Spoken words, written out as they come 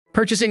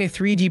Purchasing a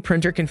 3D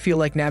printer can feel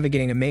like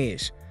navigating a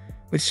maze.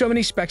 With so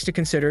many specs to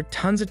consider,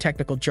 tons of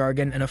technical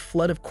jargon, and a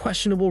flood of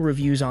questionable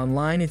reviews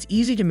online, it's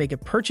easy to make a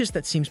purchase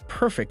that seems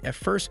perfect at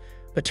first,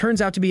 but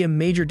turns out to be a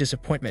major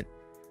disappointment.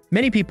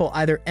 Many people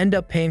either end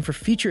up paying for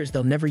features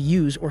they'll never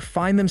use or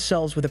find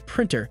themselves with a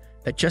printer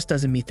that just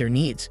doesn't meet their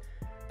needs.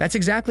 That's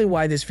exactly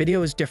why this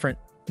video is different.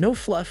 No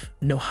fluff,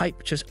 no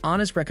hype, just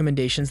honest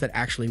recommendations that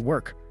actually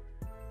work.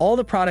 All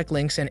the product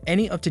links and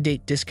any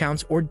up-to-date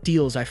discounts or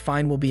deals I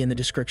find will be in the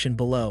description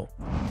below.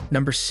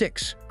 Number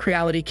 6.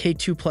 Creality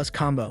K2 Plus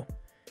Combo.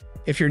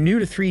 If you're new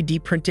to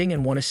 3D printing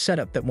and want a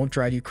setup that won't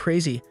drive you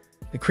crazy,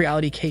 the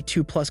Creality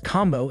K2 Plus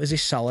Combo is a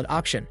solid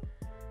option.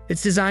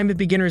 It's designed with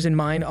beginners in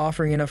mind,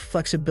 offering enough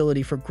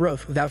flexibility for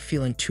growth without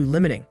feeling too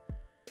limiting.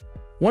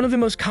 One of the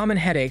most common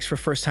headaches for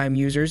first-time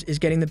users is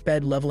getting the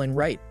bed leveling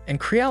right, and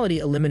Creality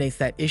eliminates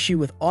that issue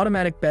with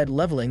automatic bed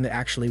leveling that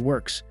actually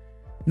works.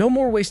 No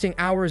more wasting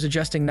hours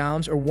adjusting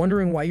knobs or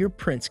wondering why your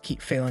prints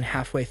keep failing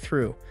halfway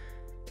through.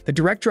 The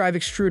direct drive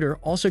extruder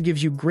also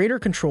gives you greater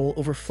control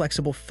over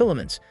flexible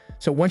filaments,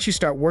 so once you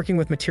start working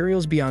with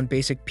materials beyond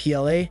basic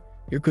PLA,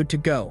 you're good to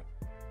go.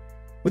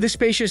 With a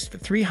spacious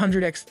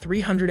 300x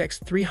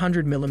 300x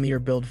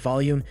 300mm build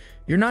volume,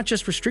 you're not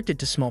just restricted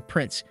to small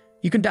prints.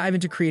 You can dive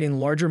into creating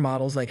larger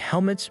models like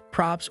helmets,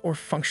 props, or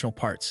functional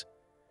parts.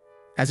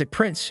 As it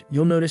prints,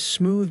 you'll notice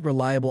smooth,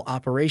 reliable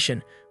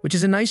operation, which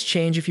is a nice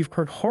change if you've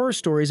heard horror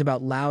stories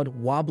about loud,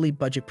 wobbly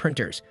budget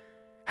printers.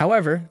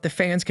 However, the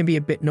fans can be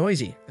a bit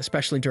noisy,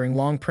 especially during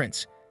long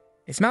prints.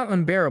 It's not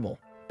unbearable,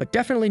 but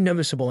definitely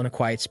noticeable in a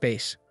quiet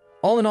space.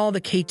 All in all, the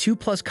K2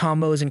 Plus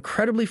Combo is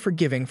incredibly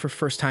forgiving for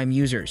first-time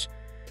users.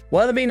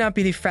 While it may not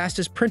be the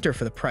fastest printer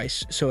for the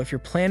price, so if you're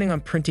planning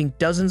on printing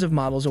dozens of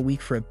models a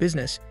week for a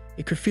business,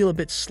 it could feel a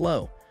bit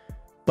slow.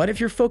 But if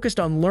you're focused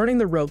on learning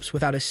the ropes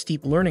without a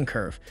steep learning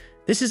curve,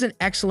 this is an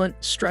excellent,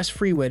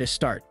 stress-free way to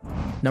start.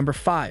 Number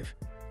 5.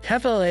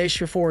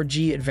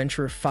 FLASHFORGE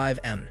Adventurer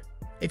 5M.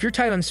 If you're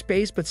tight on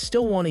space but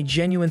still want a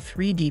genuine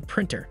 3D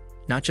printer,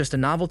 not just a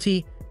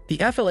novelty, the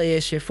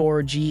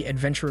FLASHFORGE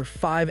Adventurer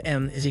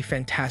 5M is a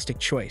fantastic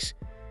choice.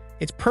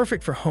 It's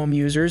perfect for home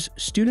users,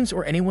 students,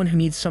 or anyone who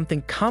needs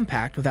something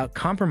compact without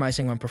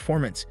compromising on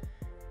performance.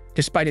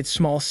 Despite its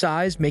small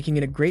size, making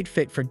it a great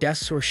fit for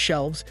desks or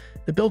shelves,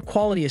 the build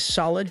quality is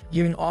solid,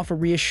 giving off a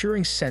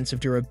reassuring sense of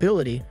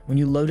durability when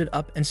you load it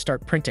up and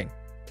start printing.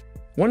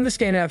 One of the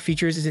standout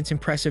features is its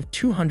impressive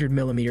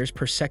 200mm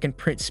per second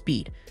print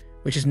speed,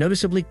 which is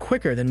noticeably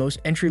quicker than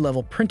most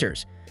entry-level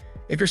printers.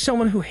 If you're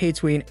someone who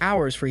hates waiting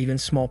hours for even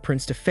small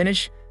prints to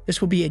finish,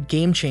 this will be a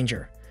game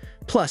changer.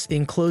 Plus, the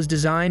enclosed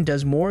design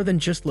does more than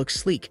just look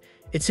sleek.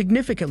 It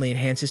significantly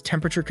enhances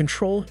temperature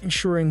control,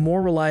 ensuring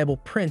more reliable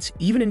prints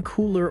even in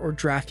cooler or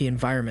drafty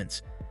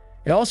environments.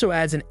 It also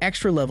adds an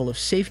extra level of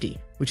safety,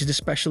 which is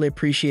especially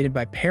appreciated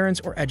by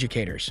parents or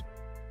educators.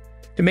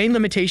 The main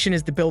limitation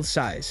is the build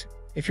size.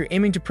 If you're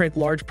aiming to print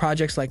large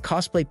projects like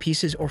cosplay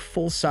pieces or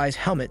full-size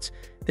helmets,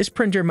 this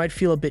printer might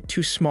feel a bit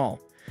too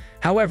small.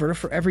 However,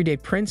 for everyday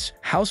prints,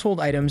 household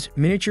items,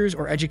 miniatures,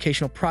 or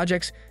educational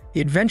projects, the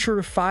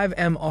Adventurer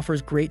 5M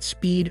offers great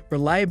speed,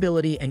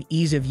 reliability, and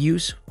ease of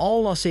use,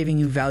 all while saving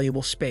you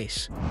valuable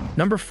space.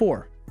 Number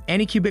 4.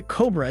 Anycubic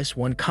Kobra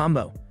S1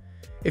 Combo.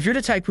 If you're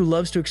the type who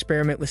loves to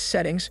experiment with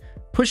settings,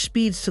 push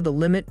speeds to the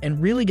limit,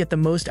 and really get the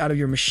most out of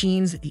your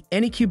machines, the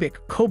Anycubic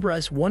Kobra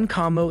S1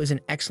 Combo is an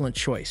excellent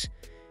choice.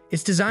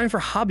 It's designed for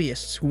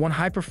hobbyists who want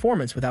high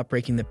performance without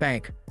breaking the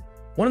bank.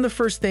 One of the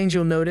first things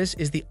you'll notice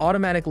is the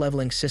automatic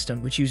leveling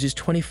system, which uses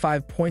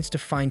 25 points to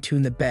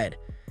fine-tune the bed.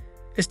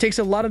 This takes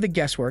a lot of the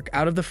guesswork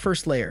out of the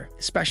first layer,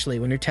 especially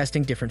when you're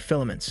testing different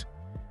filaments.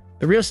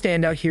 The real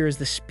standout here is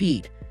the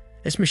speed.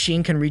 This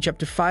machine can reach up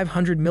to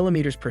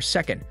 500mm per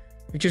second,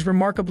 which is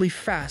remarkably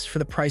fast for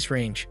the price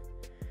range.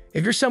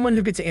 If you're someone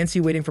who gets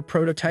antsy waiting for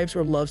prototypes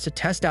or loves to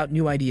test out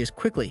new ideas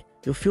quickly,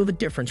 you'll feel the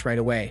difference right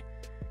away.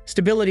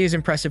 Stability is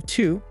impressive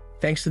too,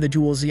 thanks to the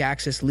dual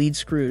Z-axis lead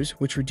screws,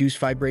 which reduce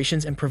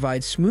vibrations and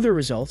provide smoother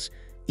results,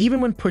 even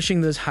when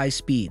pushing those high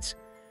speeds.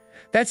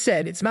 That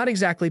said, it's not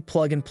exactly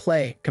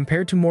plug-and-play.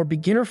 Compared to more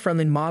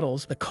beginner-friendly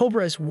models, the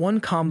Kobra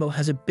S1 Combo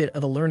has a bit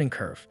of a learning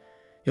curve.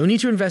 You'll need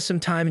to invest some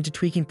time into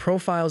tweaking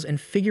profiles and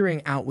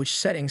figuring out which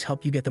settings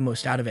help you get the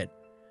most out of it.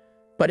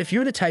 But if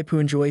you're the type who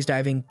enjoys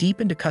diving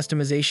deep into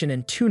customization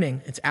and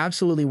tuning, it's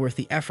absolutely worth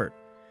the effort.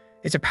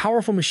 It's a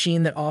powerful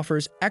machine that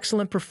offers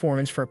excellent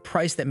performance for a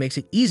price that makes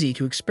it easy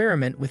to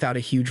experiment without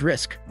a huge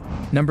risk.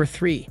 Number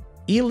 3.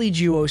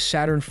 ELEGOO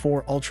Saturn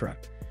 4 Ultra.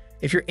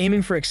 If you're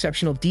aiming for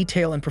exceptional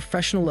detail and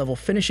professional level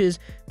finishes,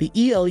 the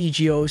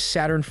ELEGOO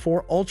Saturn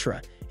 4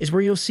 Ultra is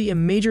where you'll see a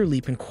major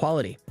leap in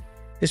quality.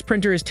 This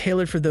printer is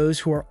tailored for those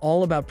who are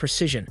all about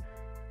precision.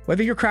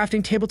 Whether you're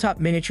crafting tabletop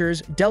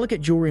miniatures,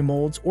 delicate jewelry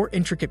molds, or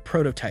intricate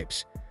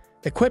prototypes.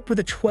 Equipped with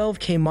a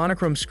 12K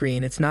monochrome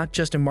screen, it's not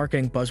just a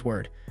marketing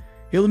buzzword.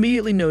 You'll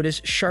immediately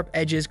notice sharp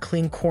edges,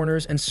 clean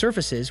corners, and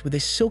surfaces with a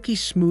silky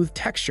smooth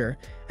texture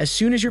as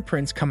soon as your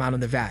prints come out of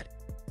the vat.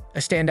 A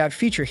standout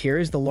feature here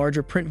is the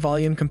larger print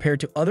volume compared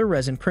to other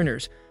resin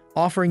printers,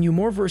 offering you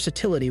more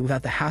versatility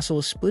without the hassle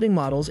of splitting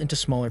models into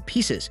smaller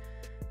pieces.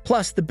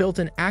 Plus, the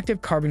built-in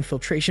active carbon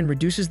filtration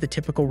reduces the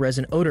typical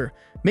resin odor,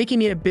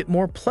 making it a bit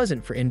more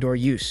pleasant for indoor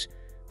use,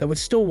 though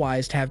it's still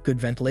wise to have good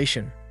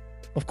ventilation.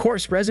 Of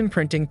course, resin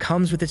printing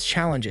comes with its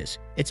challenges.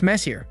 It's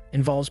messier,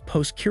 involves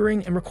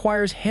post-curing, and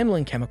requires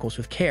handling chemicals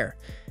with care.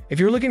 If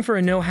you're looking for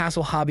a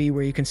no-hassle hobby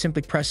where you can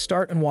simply press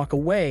start and walk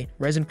away,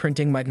 resin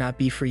printing might not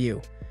be for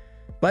you.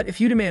 But if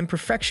you demand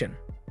perfection,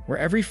 where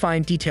every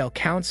fine detail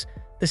counts,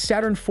 the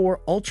Saturn IV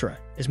Ultra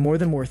is more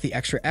than worth the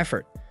extra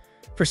effort.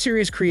 For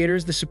serious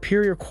creators, the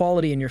superior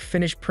quality in your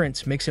finished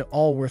prints makes it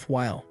all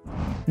worthwhile.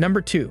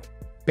 Number 2.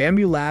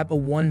 Bambu Lab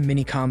A1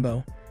 Mini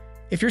Combo.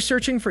 If you're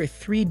searching for a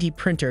 3D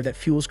printer that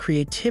fuels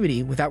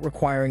creativity without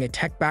requiring a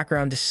tech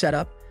background to set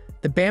up,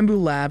 the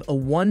Bambu Lab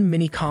A1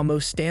 Mini Combo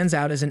stands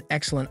out as an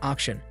excellent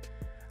option.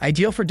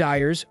 Ideal for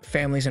dyers,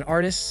 families, and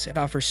artists, it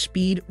offers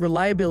speed,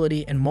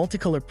 reliability, and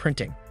multicolor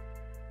printing,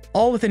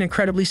 all with an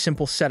incredibly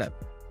simple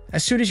setup.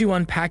 As soon as you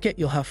unpack it,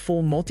 you'll have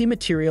full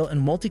multi-material and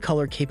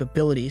multicolor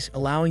capabilities,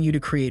 allowing you to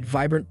create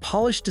vibrant,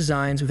 polished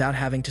designs without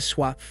having to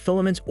swap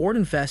filaments or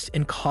invest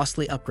in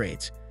costly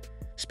upgrades.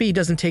 Speed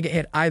doesn't take a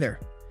hit either.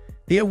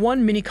 The A1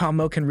 Mini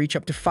Combo can reach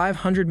up to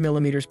 500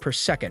 millimeters per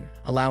second,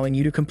 allowing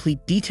you to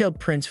complete detailed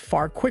prints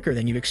far quicker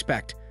than you'd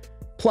expect.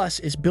 Plus,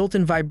 its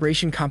built-in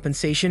vibration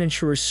compensation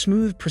ensures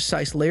smooth,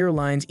 precise layer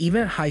lines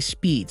even at high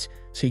speeds,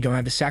 so you don't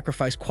have to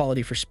sacrifice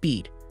quality for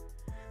speed.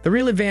 The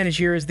real advantage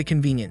here is the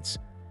convenience.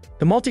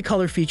 The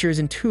multicolor feature is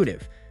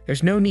intuitive.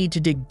 There's no need to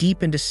dig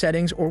deep into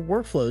settings or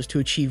workflows to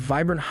achieve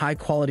vibrant,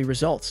 high-quality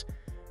results.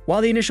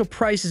 While the initial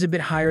price is a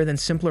bit higher than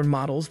simpler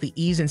models, the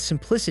ease and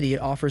simplicity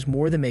it offers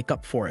more than make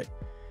up for it.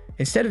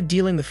 Instead of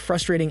dealing with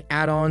frustrating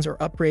add-ons or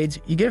upgrades,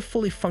 you get a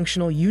fully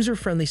functional,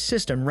 user-friendly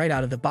system right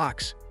out of the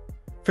box.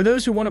 For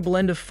those who want a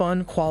blend of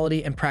fun,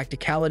 quality, and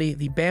practicality,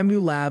 the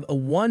Bambu Lab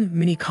A1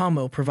 Mini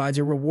Combo provides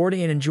a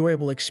rewarding and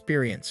enjoyable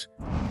experience.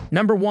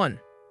 Number 1.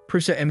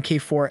 Prusa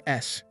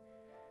MK4S.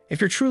 If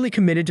you're truly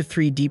committed to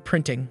 3D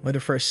printing, whether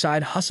for a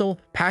side hustle,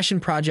 passion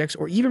projects,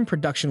 or even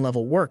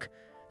production-level work,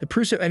 the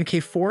Prusa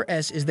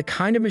MK4S is the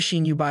kind of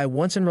machine you buy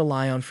once and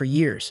rely on for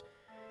years.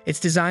 It's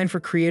designed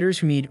for creators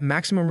who need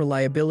maximum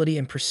reliability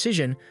and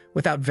precision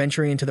without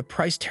venturing into the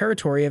price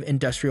territory of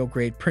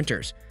industrial-grade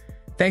printers.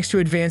 Thanks to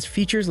advanced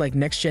features like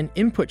next-gen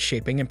input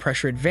shaping and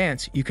pressure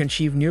advance, you can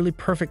achieve nearly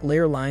perfect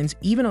layer lines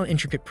even on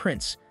intricate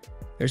prints.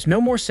 There's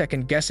no more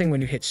second-guessing when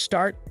you hit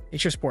start, it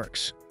just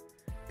works.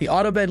 The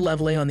auto-bed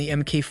leveling on the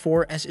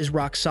MK4S is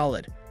rock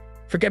solid.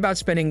 Forget about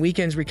spending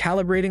weekends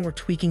recalibrating or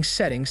tweaking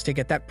settings to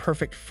get that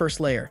perfect first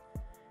layer.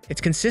 It's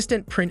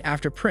consistent print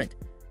after print,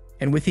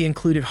 and with the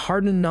included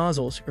hardened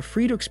nozzles, you're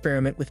free to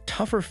experiment with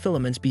tougher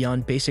filaments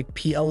beyond basic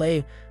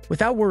PLA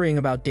without worrying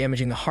about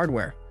damaging the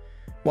hardware.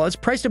 While it's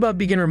priced above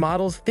beginner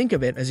models, think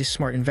of it as a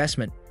smart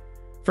investment.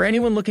 For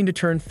anyone looking to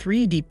turn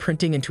 3D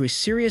printing into a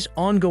serious,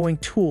 ongoing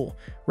tool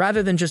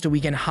rather than just a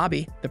weekend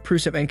hobby, the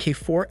Prusa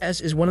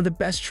MK4S is one of the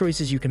best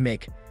choices you can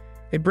make.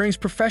 It brings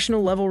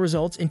professional-level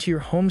results into your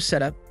home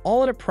setup,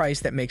 all at a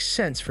price that makes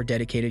sense for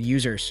dedicated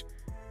users.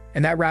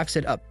 And that wraps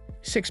it up.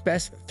 6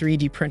 best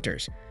 3D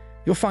printers.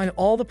 You'll find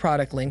all the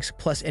product links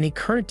plus any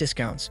current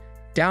discounts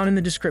down in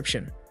the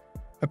description.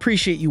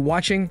 Appreciate you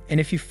watching, and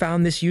if you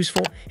found this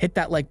useful, hit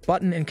that like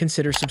button and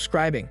consider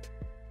subscribing.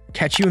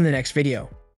 Catch you in the next video.